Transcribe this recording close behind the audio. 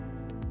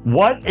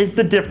What is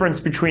the difference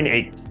between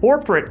a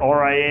corporate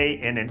RIA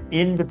and an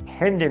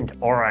independent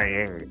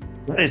RIA?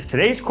 That is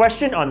today's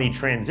question on the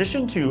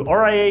Transition to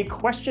RIA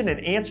question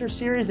and answer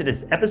series. It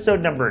is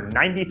episode number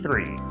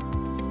 93.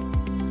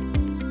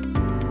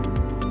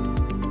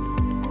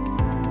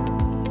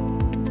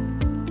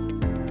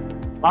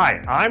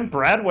 Hi, I'm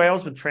Brad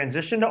Wales with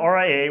Transition to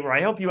RIA, where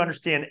I help you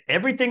understand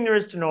everything there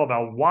is to know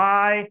about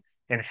why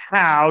and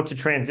how to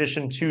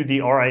transition to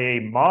the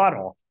RIA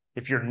model.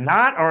 If you're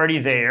not already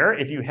there,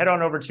 if you head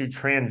on over to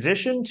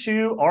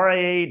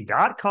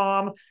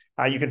transitiontoria.com,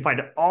 you can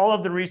find all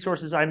of the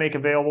resources I make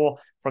available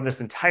from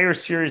this entire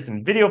series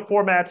in video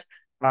format,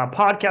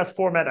 podcast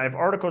format. I have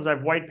articles, I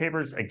have white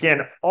papers,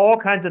 again, all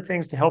kinds of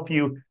things to help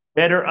you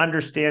better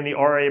understand the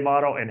RIA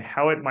model and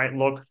how it might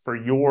look for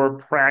your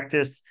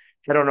practice.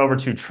 Head on over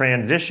to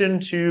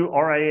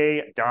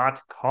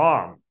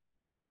transitiontoria.com.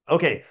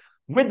 Okay,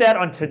 with that,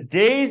 on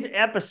today's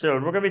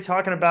episode, we're going to be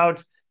talking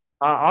about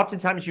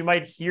oftentimes you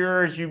might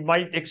hear as you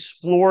might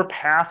explore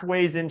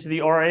pathways into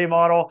the RIA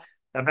model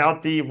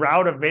about the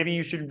route of maybe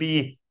you should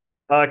be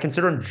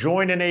considering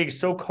joining a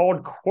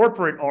so-called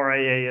corporate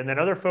RIA, and then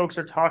other folks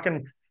are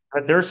talking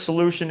that their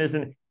solution is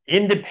an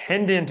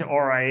independent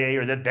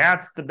RIA, or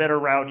that's the better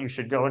route you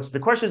should go. And so the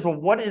question is, well,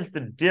 what is the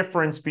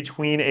difference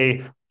between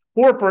a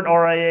corporate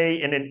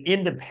RIA and an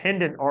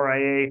independent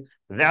RIA?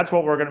 That's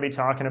what we're going to be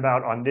talking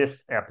about on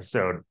this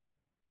episode.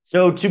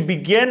 So to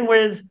begin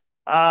with,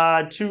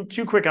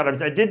 two quick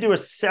items. I did do a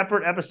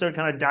separate episode,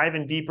 kind of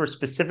diving deeper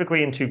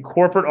specifically into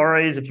corporate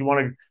RIAs. If you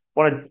want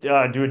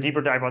to do a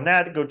deeper dive on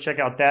that, go check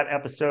out that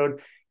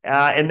episode.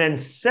 And then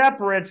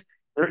separate,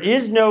 there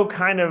is no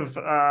kind of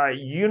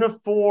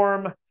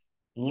uniform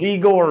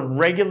legal or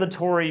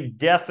regulatory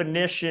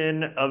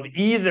definition of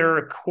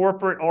either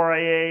corporate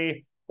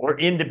RIA or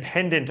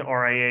independent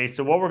RIA.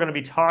 So what we're going to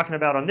be talking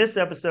about on this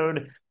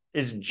episode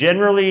is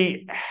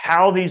generally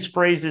how these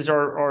phrases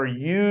are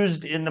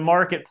used in the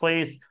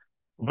marketplace,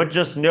 but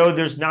just know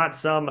there's not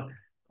some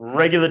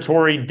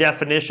regulatory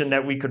definition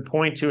that we could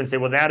point to and say,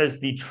 well, that is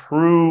the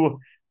true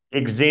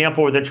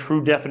example or the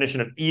true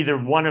definition of either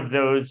one of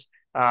those.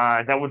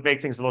 That would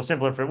make things a little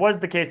simpler. If it was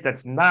the case,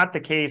 that's not the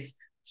case.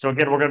 So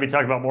again, we're going to be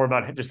talking about more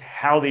about just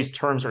how these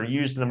terms are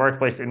used in the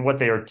marketplace and what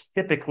they are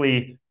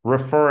typically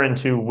referring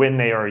to when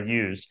they are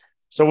used.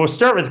 So we'll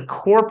start with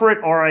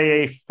corporate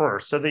RIA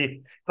first. So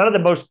the kind of the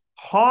most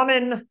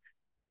common,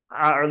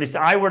 or at least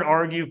I would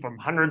argue from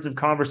hundreds of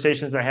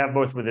conversations I have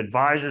both with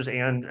advisors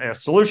and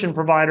solution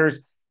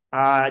providers,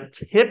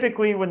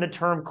 typically when the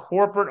term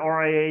corporate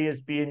RIA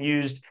is being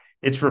used,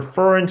 it's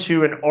referring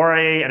to an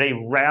RIA at a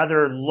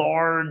rather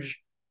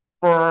large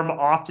firm,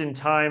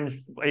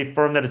 oftentimes a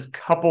firm that is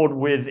coupled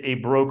with a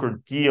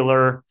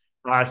broker-dealer.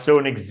 So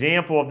an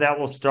example of that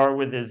we'll start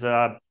with is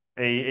a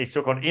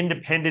so-called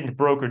independent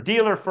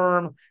broker-dealer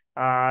firm,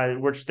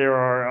 which there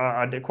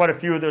are quite a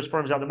few of those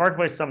firms out in the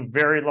marketplace, some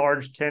very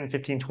large, 10,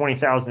 15,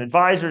 20,000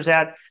 advisors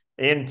at.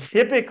 And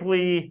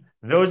typically,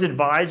 those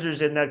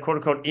advisors in that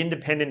quote-unquote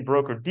independent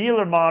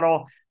broker-dealer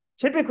model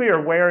typically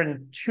are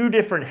wearing two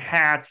different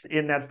hats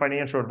in that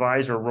financial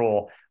advisor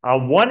role.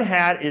 One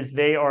hat is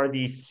they are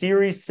the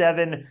Series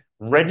 7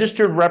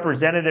 registered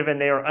representative,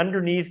 and they are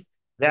underneath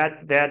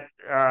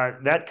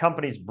that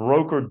company's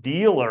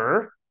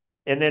broker-dealer.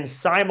 And then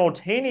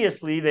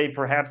simultaneously, they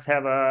perhaps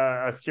have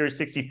a Series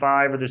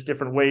 65, or there's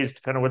different ways,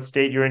 depending on what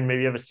state you're in.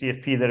 Maybe you have a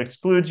CFP that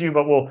excludes you,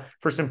 but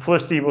for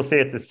simplicity, we'll say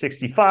it's a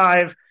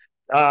 65.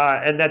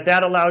 And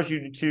that allows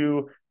you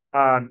to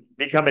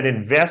become an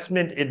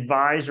investment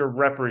advisor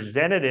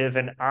representative,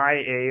 an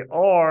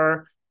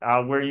IAR,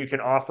 where you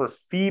can offer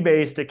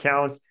fee-based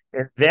accounts.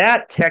 And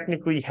that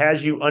technically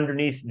has you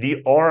underneath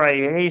the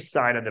RIA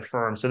side of the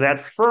firm. So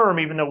that firm,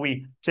 even though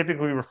we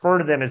typically refer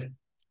to them as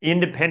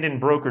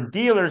independent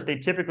broker-dealers, they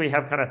typically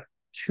have kind of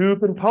two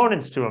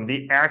components to them: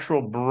 the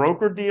actual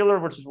broker-dealer,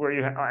 which is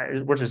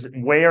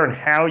where and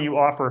how you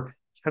offer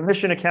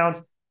commission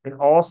accounts, and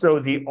also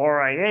the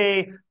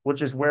RIA,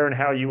 which is where and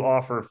how you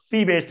offer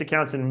fee-based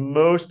accounts. And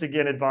most,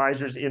 again,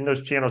 advisors in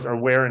those channels are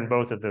wearing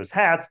both of those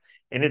hats.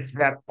 And it's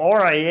that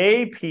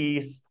RIA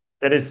piece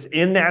that is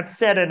in that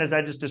setting, as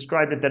I just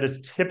described it, that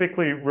is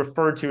typically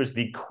referred to as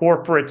the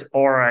corporate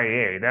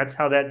RIA. That's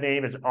how that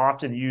name is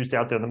often used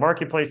out there in the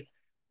marketplace.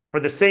 For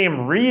the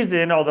same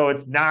reason, although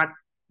it's not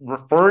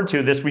referred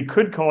to this, we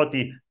could call it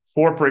the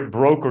corporate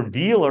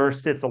broker-dealer,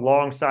 sits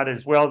alongside it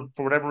as well.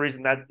 For whatever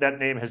reason, that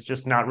name has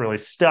just not really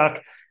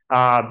stuck.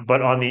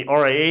 But on the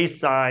RIA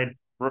side,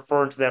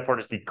 referring to that part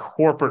as the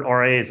corporate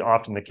RIA is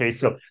often the case.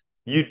 So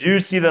you do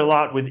see that a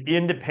lot with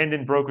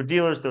independent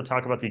broker-dealers. They'll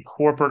talk about the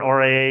corporate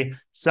RIA.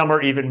 Some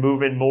are even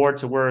moving more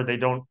to where they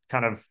don't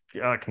kind of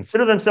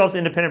consider themselves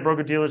independent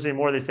broker-dealers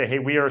anymore. They say, hey,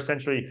 we are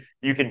essentially,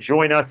 you can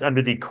join us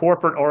under the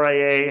corporate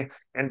RIA.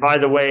 And by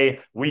the way,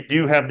 we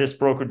do have this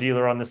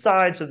broker-dealer on the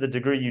side. So the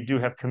degree you do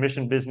have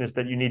commission business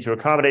that you need to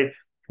accommodate,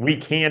 we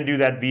can do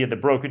that via the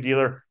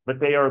broker-dealer. But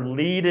they are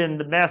leading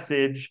the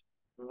message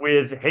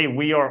with, hey,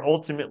 we are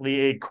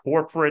ultimately a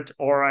corporate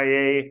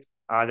RIA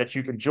that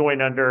you can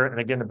join under. And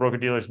again, the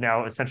broker-dealer is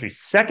now essentially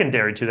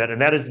secondary to that.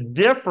 And that is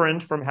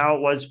different from how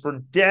it was for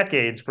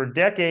decades. For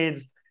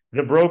decades,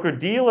 the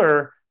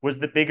broker-dealer was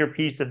the bigger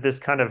piece of this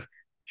kind of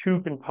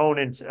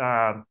two-component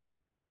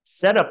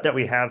setup that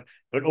we have.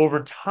 But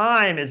over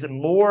time, as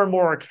more and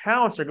more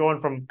accounts are going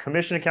from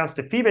commission accounts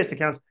to fee-based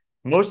accounts,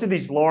 most of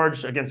these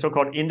large, again,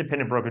 so-called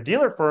independent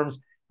broker-dealer firms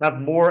have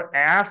more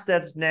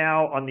assets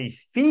now on the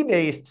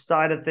fee-based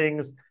side of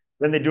things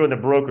than they do on the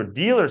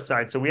broker-dealer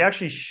side. So we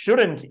actually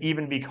shouldn't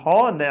even be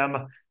calling them,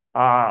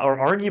 or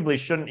arguably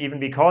shouldn't even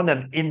be calling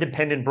them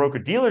independent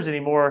broker-dealers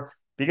anymore,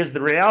 because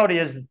the reality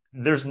is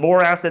there's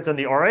more assets on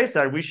the RIA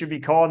side. We should be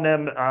calling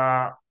them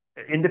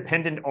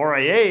independent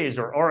RIAs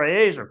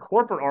or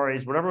corporate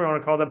RIAs, whatever we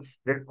want to call them,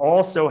 that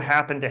also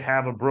happen to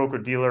have a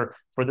broker-dealer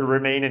for the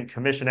remaining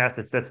commission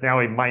assets. That's now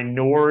a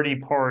minority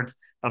part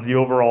of the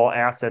overall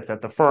assets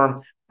at the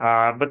firm.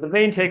 But the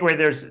main takeaway,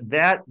 there's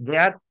that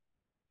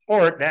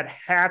part, that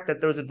hat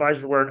that those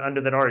advisors wear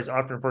under that RIA is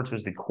often referred to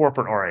as the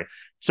corporate RIA.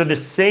 So the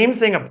same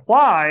thing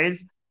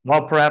applies,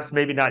 while perhaps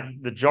maybe not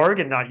the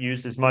jargon not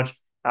used as much,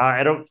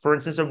 for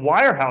instance, a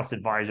wirehouse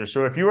advisor.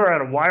 So if you are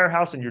at a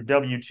wirehouse and you're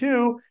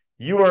W-2,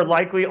 you are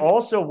likely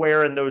also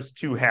wearing those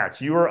two hats.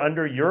 You are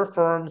under your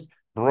firm's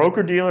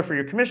broker-dealer for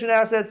your commission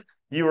assets.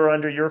 You are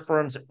under your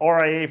firm's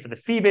RIA for the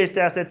fee-based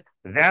assets.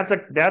 That's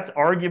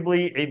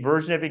arguably a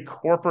version of a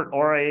corporate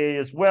RIA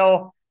as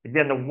well.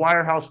 Again, the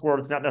wirehouse world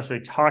is not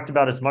necessarily talked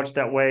about as much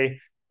that way,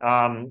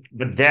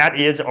 but that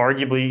is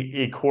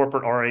arguably a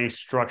corporate RIA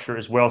structure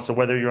as well. So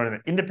whether you're on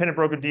an independent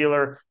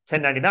broker-dealer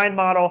 1099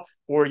 model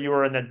or you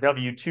are in the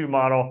W-2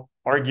 model,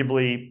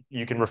 arguably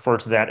you can refer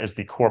to that as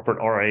the corporate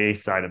RIA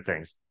side of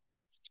things.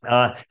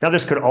 Now,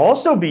 this could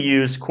also be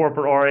used,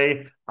 corporate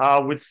RIA,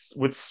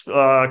 with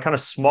kind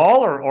of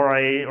smaller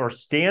RIA or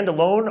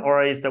standalone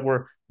RIAs that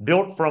were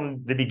built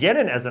from the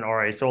beginning as an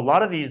RIA. So a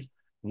lot of these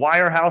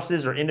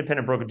wirehouses or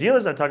independent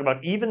broker-dealers I talk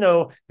about, even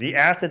though the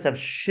assets have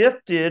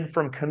shifted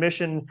from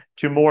commission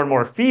to more and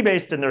more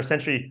fee-based, and they're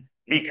essentially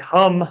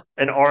become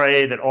an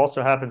RIA that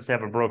also happens to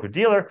have a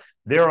broker-dealer,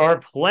 there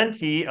are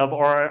plenty of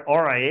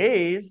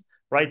RIAs,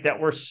 right, that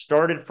were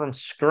started from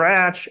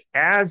scratch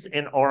as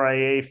an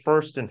RIA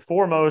first and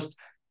foremost,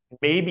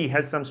 maybe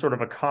has some sort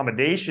of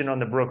accommodation on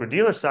the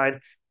broker-dealer side,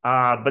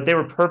 but they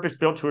were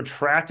purpose-built to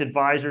attract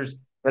advisors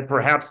that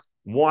perhaps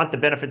want the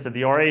benefits of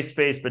the RIA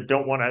space, but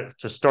don't want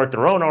to start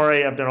their own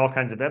RIA. I've done all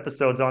kinds of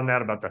episodes on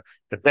that about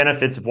the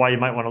benefits of why you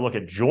might want to look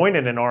at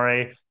joining an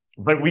RIA.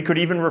 But we could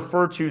even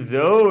refer to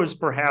those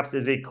perhaps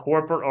as a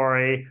corporate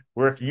RIA,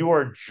 where if you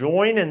are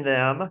joining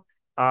them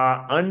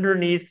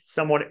underneath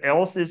someone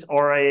else's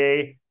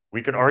RIA,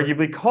 we could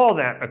arguably call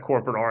that a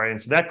corporate RIA.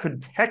 And so that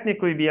could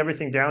technically be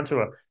everything down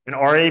to an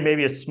RIA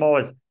maybe as small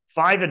as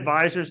 5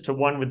 advisors to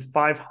one with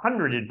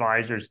 500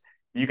 advisors.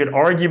 You could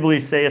arguably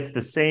say it's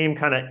the same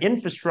kind of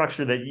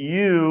infrastructure that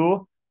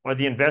you are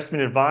the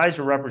investment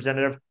advisor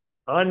representative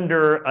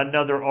under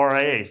another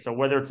RIA. So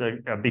whether it's a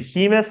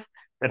behemoth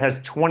that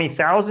has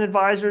 20,000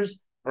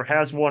 advisors or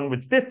has one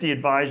with 50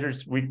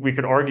 advisors, we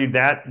could argue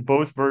that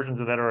both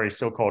versions of that are a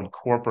so-called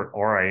corporate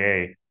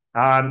RIA.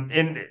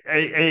 And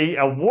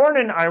a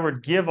warning I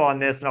would give on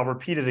this, and I'll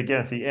repeat it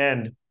again at the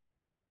end,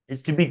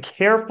 is to be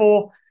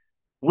careful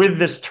with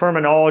this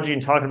terminology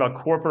and talking about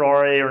corporate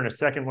RIA, or in a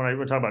second when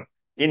we're talking about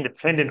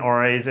independent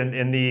RIAs.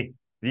 And the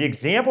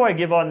example I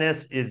give on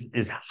this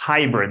is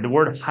hybrid. The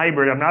word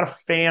hybrid, I'm not a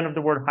fan of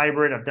the word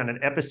hybrid. I've done an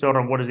episode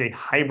on what is a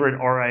hybrid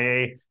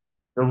RIA.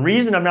 The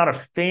reason I'm not a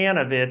fan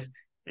of it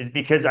is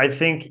because I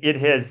think it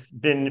has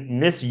been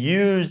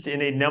misused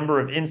in a number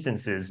of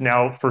instances.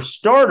 Now, for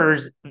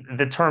starters,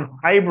 the term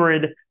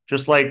hybrid,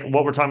 just like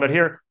what we're talking about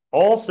here,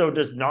 also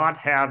does not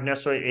have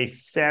necessarily a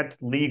set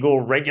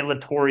legal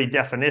regulatory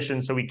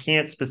definition. So we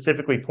can't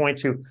specifically point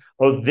to,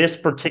 oh, this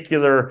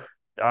particular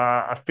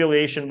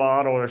affiliation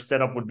model or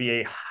setup would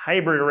be a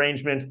hybrid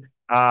arrangement.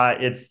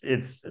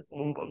 It's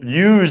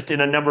used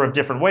in a number of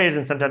different ways,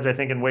 and sometimes I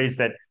think in ways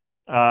that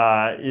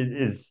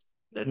is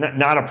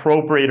not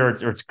appropriate, or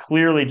it's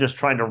clearly just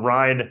trying to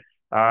ride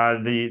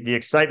the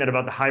excitement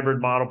about the hybrid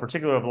model,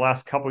 particularly over the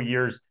last couple of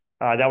years.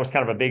 That was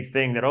kind of a big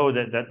thing that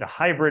the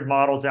hybrid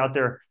model's out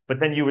there, but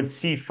then you would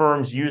see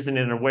firms using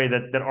it in a way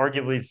that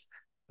arguably is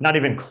not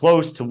even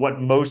close to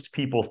what most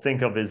people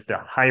think of as the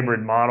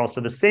hybrid model. So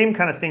the same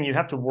kind of thing you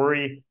have to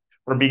worry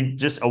or be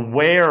just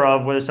aware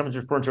of whether someone's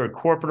referring to a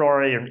corporate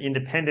RIA or an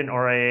independent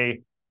RIA.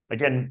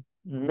 Again,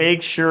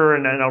 make sure,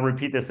 and I'll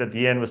repeat this at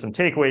the end with some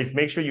takeaways,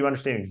 make sure you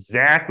understand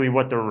exactly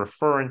what they're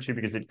referring to,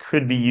 because it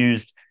could be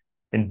used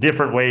in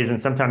different ways.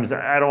 And sometimes,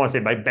 I don't want to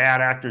say by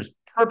bad actors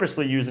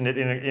purposely using it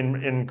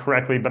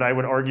incorrectly, but I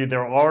would argue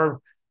there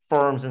are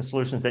firms and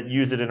solutions that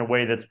use it in a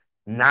way that's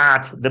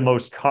not the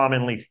most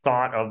commonly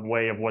thought of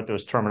way of what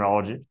those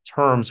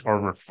terms are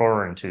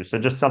referring to. So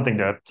just something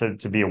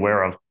to be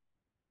aware of.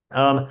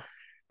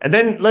 And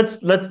then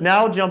let's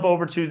now jump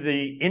over to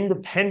the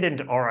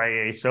independent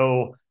RIA.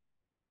 So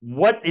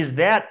what is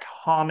that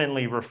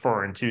commonly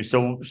referring to?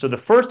 So the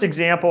first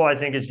example I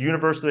think is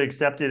universally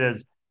accepted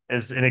as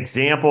as an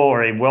example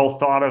or a well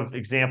thought of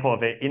example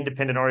of an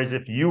independent RIA is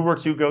if you were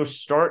to go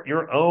start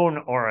your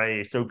own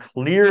RIA. So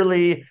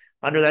clearly,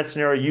 under that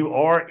scenario, you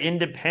are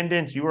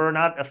independent. You are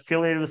not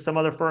affiliated with some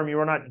other firm. You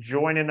are not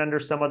joining under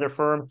some other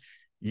firm.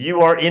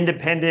 You are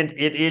independent.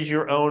 It is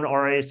your own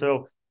RIA.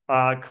 So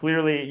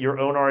clearly, your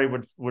own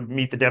RIA would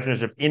meet the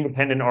definition of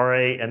independent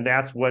RIA, and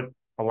that's what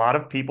a lot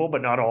of people,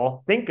 but not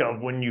all, think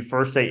of when you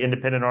first say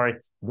independent RIA.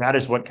 That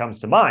is what comes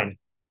to mind.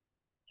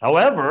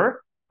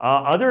 However,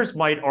 others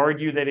might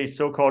argue that a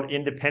so-called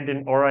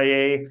independent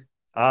RIA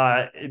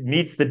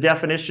meets the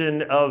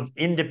definition of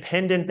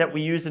independent that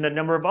we use in a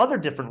number of other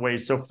different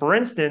ways. So, for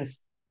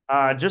instance,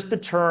 just the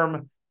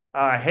term,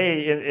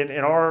 hey,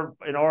 in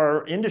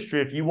our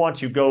industry, if you want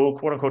to go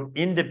quote unquote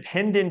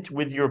independent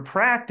with your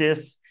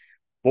practice,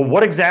 well,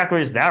 what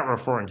exactly is that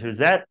referring to? Is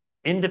that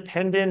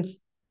independent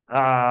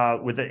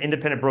with an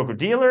independent broker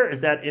dealer?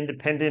 Is that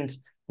independent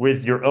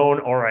with your own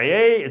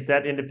RIA? Is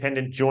that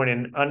independent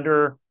joining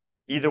under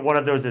either one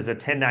of those as a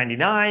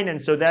 1099?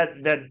 And so that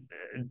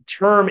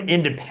term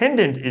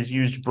independent is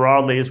used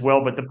broadly as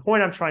well. But the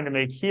point I'm trying to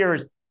make here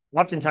is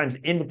oftentimes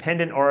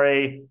independent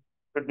RIA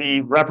could be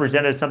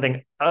represented as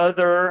something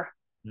other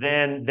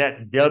than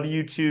that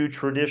W-2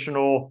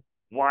 traditional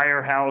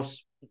wirehouse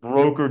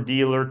broker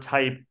dealer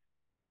type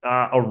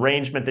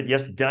arrangement that,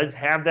 yes, does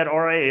have that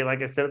RIA,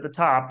 like I said at the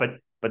top,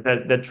 but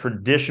that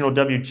traditional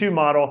W-2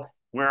 model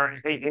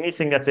where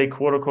anything that's a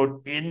quote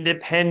unquote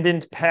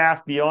independent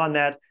path beyond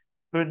that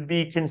could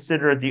be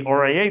considered the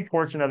RIA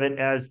portion of it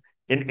as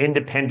an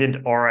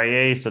independent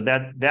RIA. So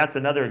that's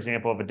another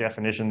example of a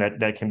definition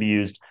that can be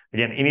used.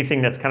 Again,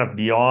 anything that's kind of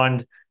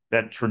beyond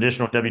that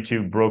traditional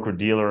W-2 broker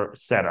dealer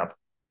setup.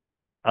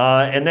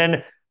 And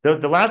then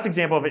the last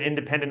example of an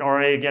independent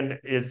RIA, again,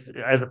 is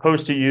as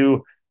opposed to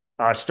you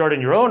starting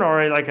your own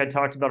RIA, like I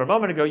talked about a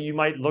moment ago, you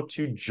might look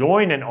to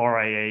join an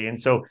RIA. And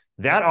so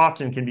that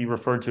often can be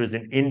referred to as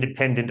an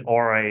independent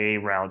RIA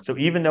route. So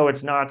even though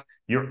it's not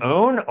your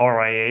own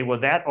RIA, well,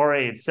 that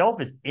RIA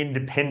itself is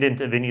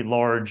independent of any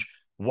large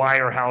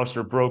wirehouse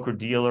or broker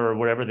dealer or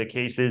whatever the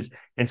case is.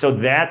 And so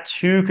that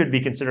too could be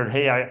considered,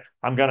 hey,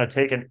 I'm going to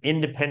take an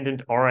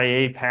independent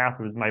RIA path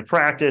with my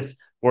practice,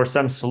 or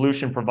some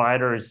solution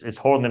provider is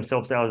holding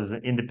themselves out as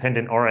an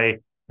independent RIA.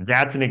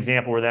 That's an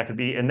example where that could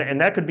be, and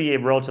that could be a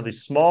relatively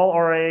small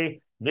RIA,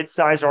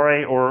 mid-sized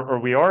RIA, or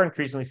we are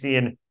increasingly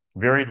seeing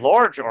very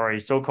large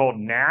RIAs, so-called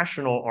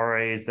national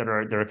RIAs that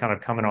are kind of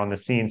coming on the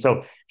scene.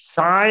 So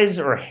size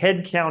or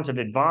head count of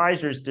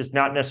advisors does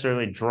not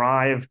necessarily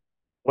drive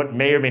what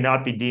may or may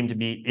not be deemed to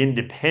be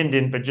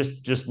independent, but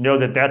just know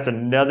that that's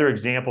another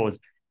example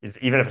is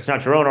even if it's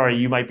not your own RIA,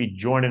 you might be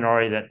joining an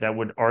RIA that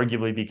would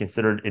arguably be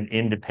considered an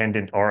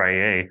independent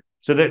RIA.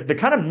 So the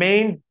kind of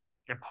main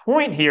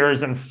point here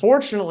is,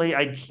 unfortunately,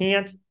 I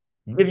can't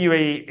give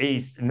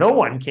you no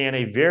one can,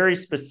 a very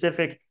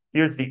specific,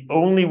 here's the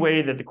only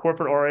way that the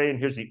corporate RIA, and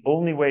here's the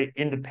only way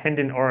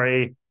independent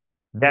RIA,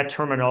 that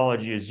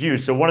terminology is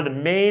used. So one of the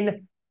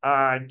main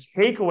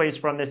takeaways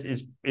from this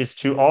is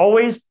to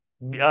always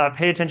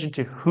pay attention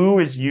to who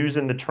is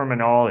using the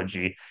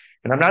terminology.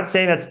 And I'm not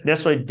saying that's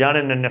necessarily done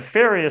in a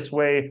nefarious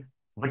way,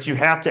 but you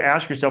have to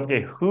ask yourself,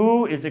 okay,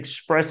 who is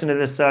expressing it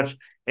as such?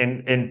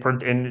 And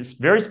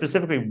very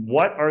specifically,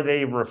 what are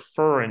they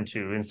referring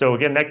to? And so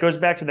again, that goes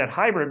back to that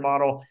hybrid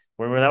model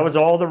where that was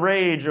all the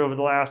rage over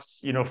the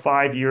last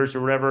 5 years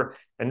or whatever.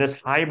 And this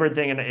hybrid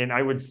thing, and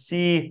I would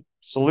see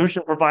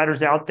solution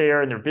providers out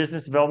there and their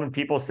business development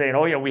people saying,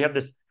 oh yeah, we have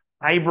this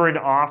hybrid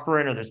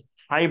offering or this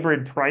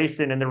hybrid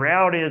pricing. And the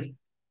reality is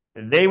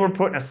they were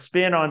putting a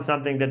spin on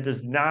something that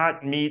does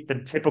not meet the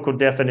typical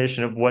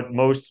definition of what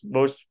most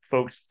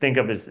folks think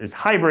of as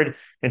hybrid.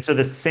 And so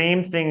the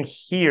same thing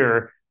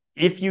here.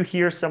 If you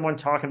hear someone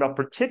talking about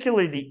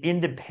particularly the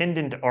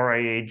independent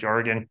RIA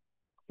jargon,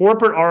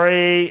 corporate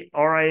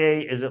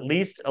RIA is at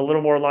least a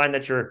little more aligned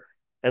that you're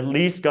at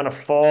least going to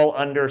fall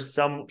under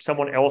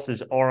someone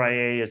else's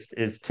RIA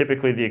is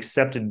typically the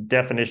accepted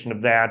definition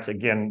of that.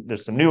 Again,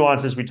 there's some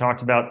nuances we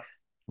talked about.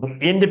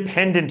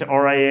 Independent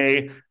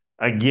RIA,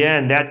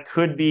 again, that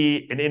could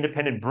be an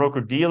independent broker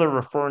dealer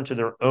referring to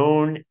their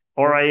own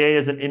RIA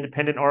as an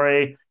independent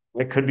RIA.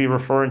 It could be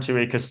referring to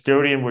a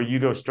custodian where you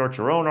go start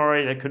your own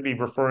RIA. That could be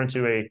referring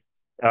to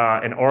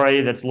an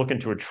RIA that's looking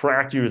to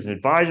attract you as an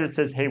advisor that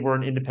says, hey, we're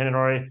an independent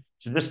RIA.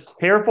 So just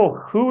careful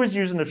who is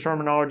using the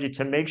terminology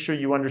to make sure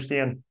you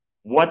understand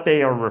what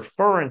they are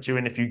referring to.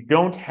 And if you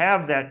don't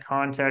have that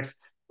context,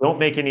 don't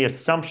make any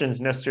assumptions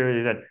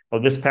necessarily that, oh,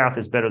 this path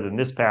is better than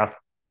this path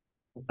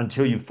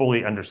until you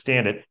fully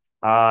understand it.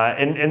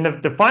 And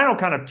the final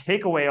kind of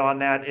takeaway on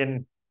that,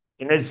 and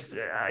as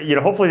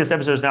hopefully this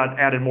episode has not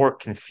added more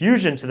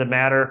confusion to the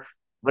matter,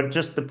 but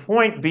just the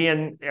point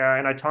being,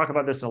 and I talk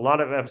about this in a lot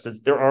of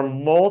episodes, there are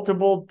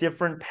multiple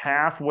different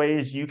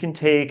pathways you can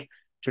take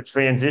to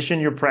transition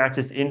your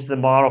practice into the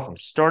model, from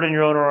starting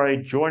your own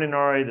RIA, joining an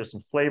RIA. There's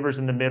some flavors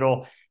in the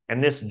middle,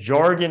 and this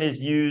jargon is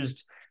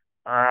used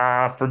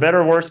for better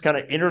or worse, kind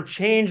of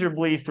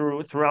interchangeably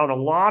throughout a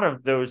lot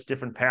of those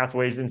different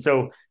pathways. And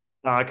so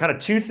kind of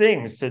two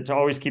things to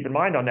always keep in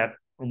mind on that.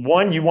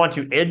 one, you want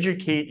to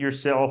educate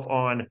yourself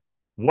on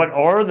what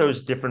are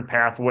those different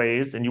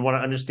pathways, and you want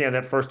to understand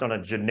that first on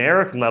a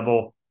generic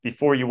level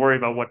before you worry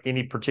about what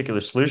any particular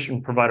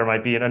solution provider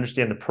might be, and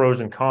understand the pros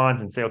and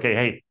cons and say, okay,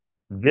 hey,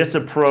 this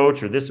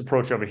approach or this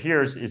approach over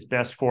here is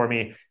best for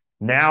me.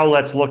 Now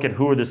let's look at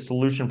who are the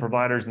solution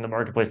providers in the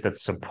marketplace that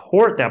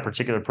support that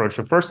particular approach.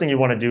 So first thing you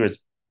want to do is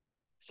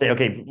say,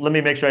 okay, let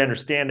me make sure I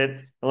understand it,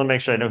 and let me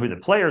make sure I know who the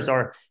players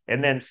are.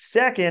 And then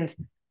second,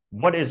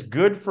 what is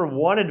good for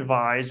one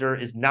advisor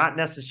is not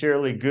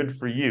necessarily good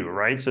for you,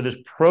 right? So there's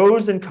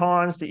pros and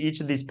cons to each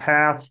of these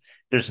paths.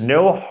 There's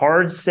no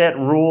hard set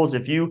rules.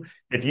 If you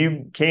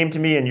came to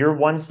me and you're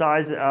one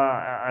size of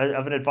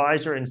an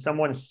advisor and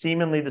someone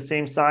seemingly the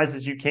same size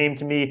as you came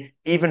to me,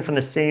 even from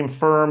the same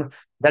firm,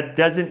 that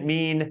doesn't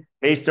mean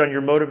based on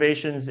your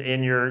motivations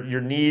and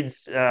your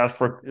needs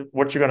for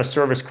what you're going to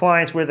service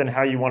clients with and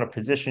how you want to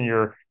position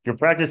your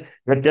practice,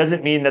 that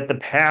doesn't mean that the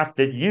path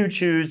that you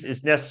choose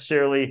is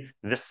necessarily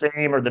the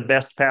same or the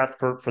best path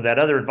for that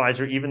other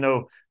advisor, even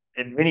though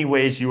in many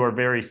ways you are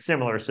very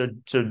similar. So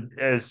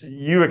as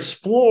you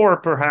explore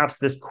perhaps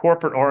this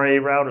corporate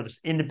RIA route or this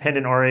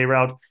independent RIA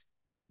route,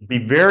 be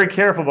very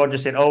careful about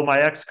just saying, oh, my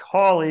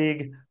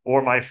ex-colleague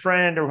or my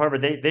friend or whoever,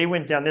 they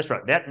went down this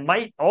route. That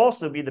might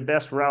also be the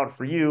best route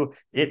for you.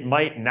 It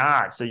might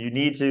not. So you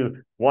need to,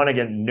 one,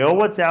 again, know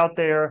what's out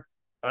there,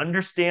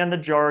 understand the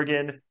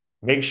jargon,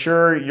 make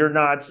sure you're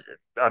not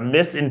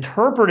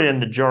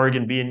misinterpreting the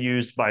jargon being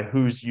used by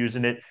who's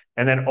using it,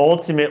 and then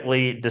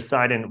ultimately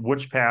deciding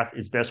which path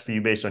is best for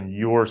you based on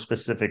your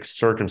specific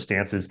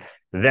circumstances.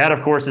 That,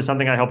 of course, is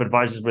something I help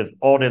advisors with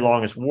all day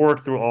long, is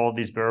work through all of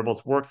these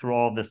variables, work through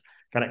all of this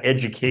kind of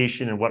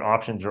education and what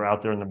options are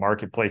out there in the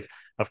marketplace.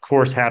 Of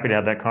course, happy to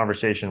have that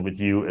conversation with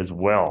you as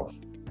well.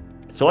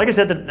 So like I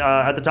said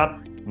at the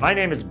top, my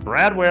name is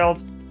Brad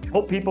Wales.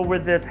 Help people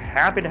with this.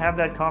 Happy to have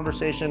that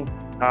conversation,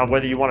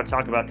 whether you want to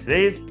talk about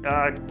today's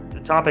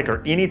topic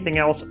or anything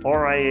else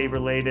RIA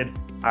related.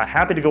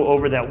 Happy to go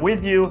over that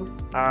with you.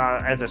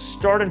 As a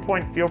starting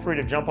point, feel free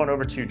to jump on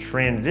over to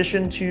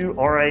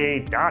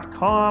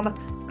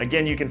transitiontoria.com.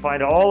 Again, you can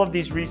find all of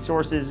these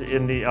resources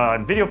in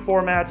the video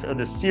format.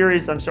 The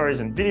series,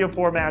 is in video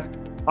format,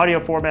 audio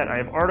format. I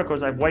have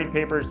articles, I have white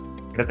papers.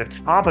 And at the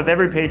top of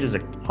every page is a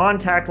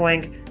contact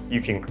link.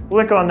 You can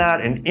click on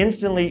that and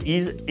instantly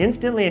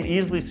and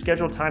easily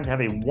schedule time to have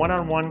a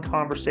one-on-one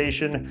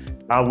conversation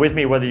with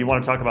me, whether you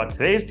want to talk about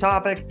today's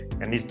topic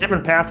and these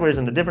different pathways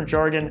and the different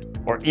jargon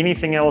or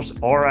anything else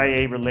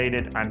RIA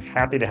related. I'm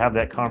happy to have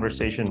that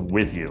conversation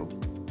with you.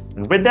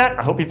 And with that,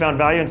 I hope you found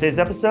value in today's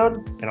episode,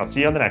 and I'll see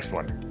you on the next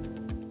one.